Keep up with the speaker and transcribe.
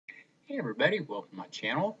Hey everybody, welcome to my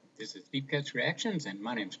channel. This is Deep Cuts Reactions and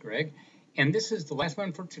my name's Greg. And this is the last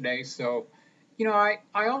one for today. So, I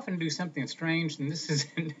often do something strange, and this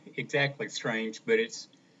isn't exactly strange, but it's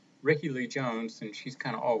Rickie Lee Jones, and she's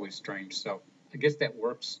kind of always strange. So I guess that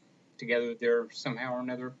works together there somehow or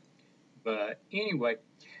another. But anyway,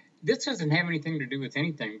 this doesn't have anything to do with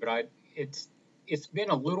anything, but it's been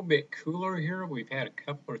a little bit cooler here. We've had a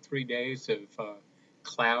couple or 3 days of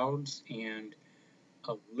clouds and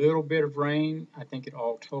a little bit of rain. I think it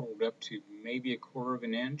all totaled up to maybe 1/4 of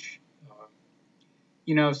an inch.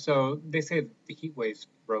 So they say the heat wave's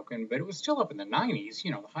broken, but it was still up in the 90s,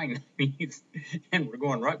 the high 90s, and we're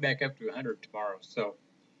going right back up to 100 tomorrow. So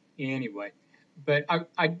anyway, but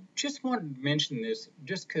I just wanted to mention this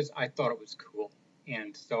just because I thought it was cool,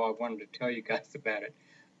 and so I wanted to tell you guys about it.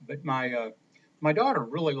 But my daughter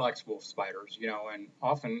really likes wolf spiders, and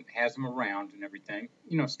often has them around and everything.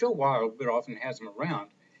 Still wild, but often has them around.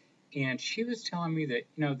 And she was telling me that,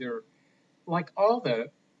 they're like all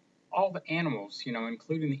the animals,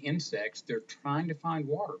 including the insects, they're trying to find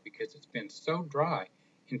water because it's been so dry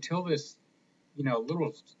until this,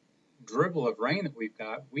 little dribble of rain that we've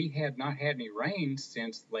got. We have not had any rain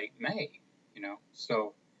since late May,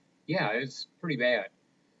 So yeah, it's pretty bad.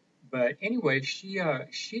 But anyway,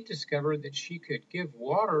 she discovered that she could give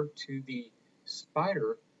water to the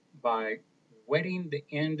spider by wetting the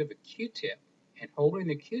end of a Q-tip and holding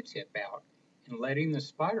the Q-tip out and letting the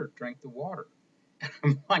spider drink the water. And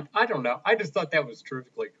I'm like, I don't know. I just thought that was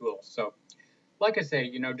terrifically cool. So, like I say,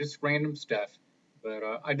 just random stuff.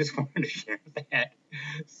 But I just wanted to share that.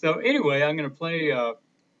 So anyway, I'm going to play.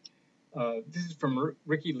 This is from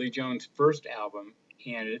Rickie Lee Jones' first album,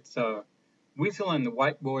 and it's Weasel and the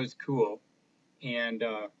White Boy's Cool, and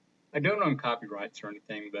I don't own copyrights or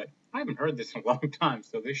anything, but I haven't heard this in a long time,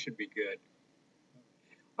 so this should be good.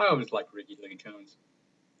 I always like Rickie Lee Jones.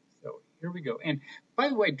 So here we go. And by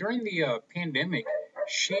the way, during the pandemic,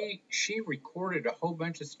 she recorded a whole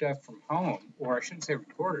bunch of stuff from home, or I shouldn't say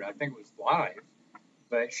recorded, I think it was live,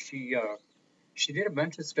 but she did a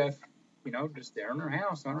bunch of stuff, just there in her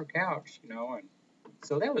house on her couch, and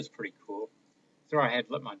so that was pretty cool. Sorry I had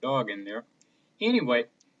to let my dog in there. Anyway,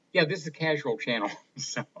 yeah, this is a casual channel,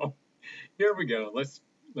 so here we go. Let's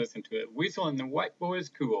listen to it. Weasel and the White Boy's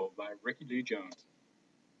Cool by Rickie Lee Jones.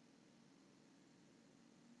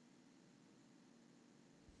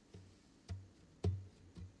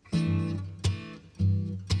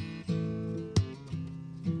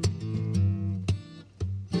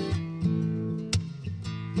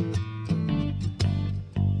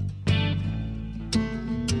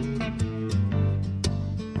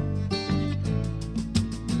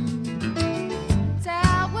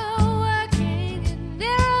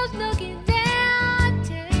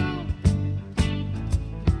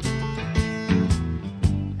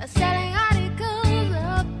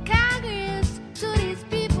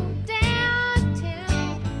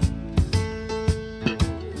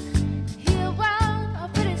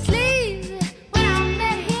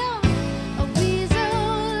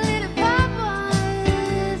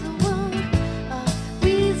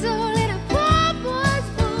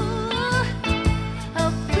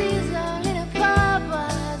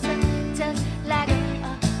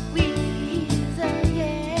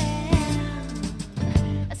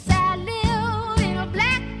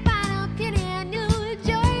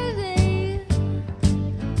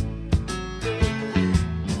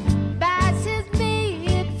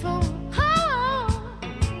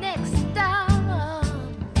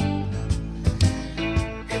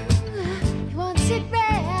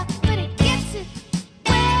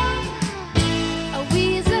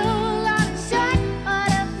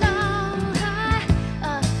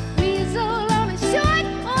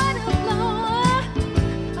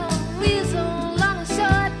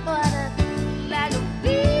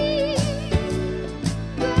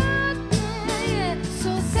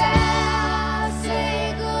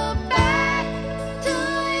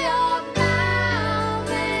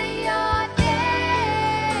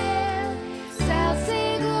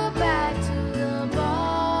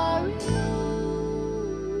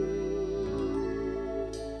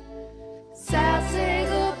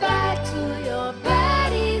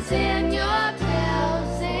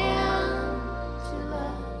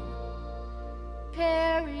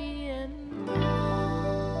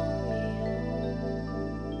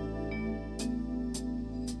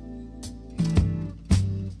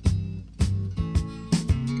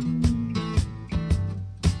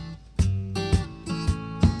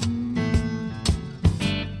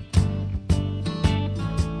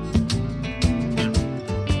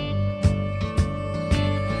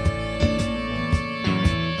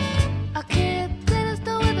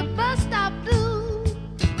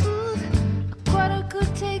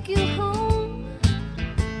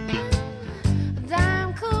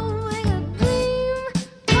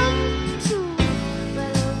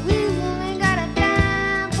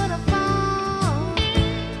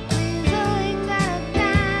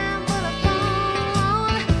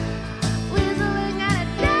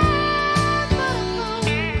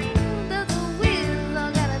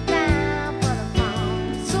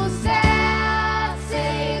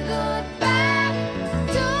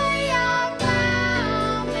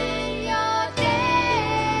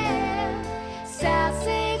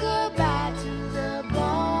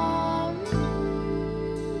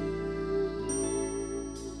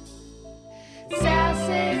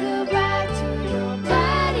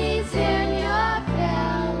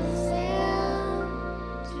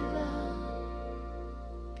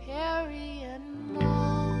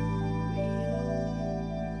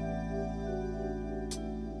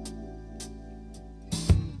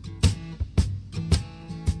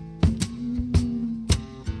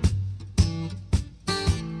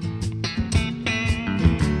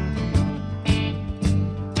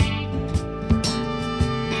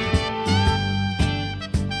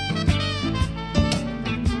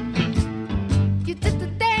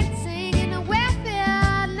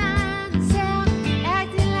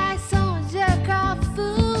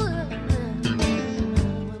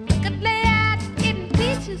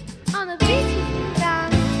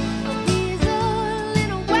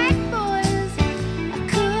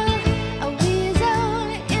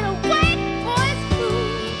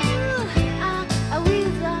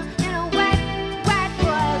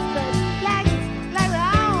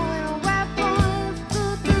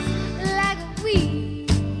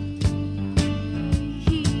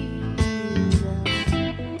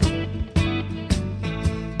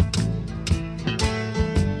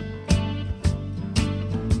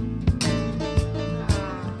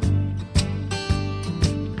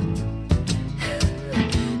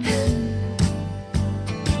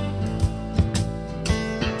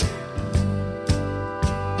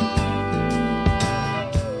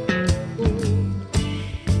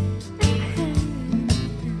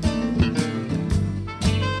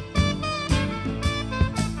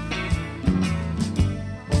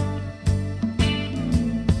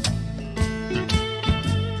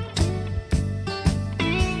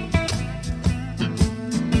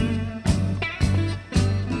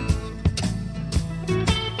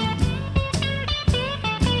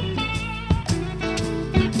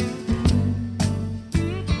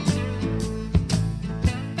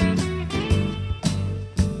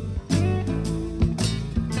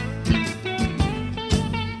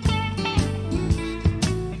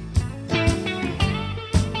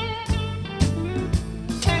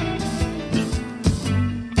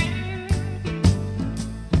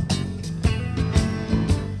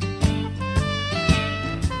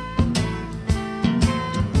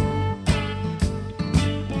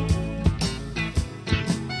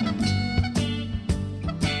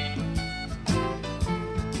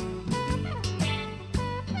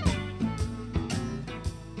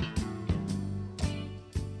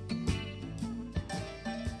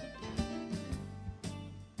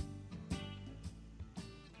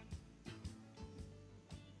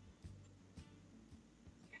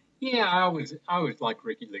 Yeah, I always like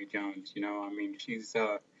Rickie Lee Jones. I mean, she's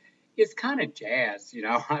it's kind of jazz.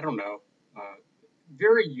 I don't know, uh,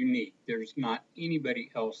 very unique. There's not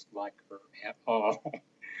anybody else like her at all.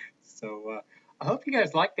 So I hope you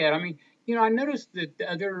guys like that. I mean, I noticed that the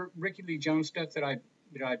other Rickie Lee Jones stuff that I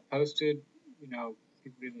posted,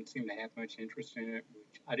 people didn't seem to have much interest in it,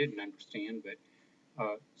 which I didn't understand.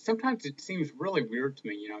 But sometimes it seems really weird to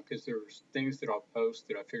me, because there's things that I'll post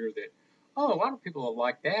that I figure that, oh, a lot of people will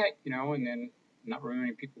like that, and then not very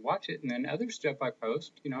many people watch it. And then other stuff I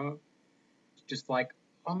post, it's just like,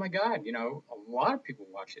 oh my God, a lot of people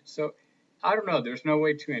watch it. So I don't know. There's no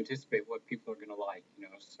way to anticipate what people are going to like,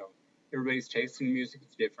 So everybody's taste in music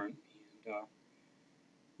is different. And,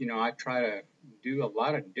 I try to do a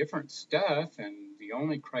lot of different stuff. And the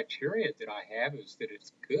only criteria that I have is that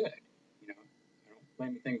it's good. I don't play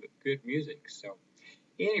anything but good music. So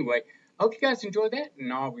anyway, I hope you guys enjoy that.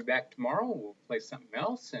 And I'll be back tomorrow. We'll play something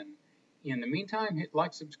else. And in the meantime, hit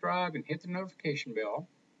like, subscribe, and hit the notification bell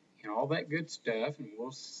and all that good stuff. And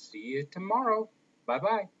we'll see you tomorrow. Bye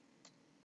bye.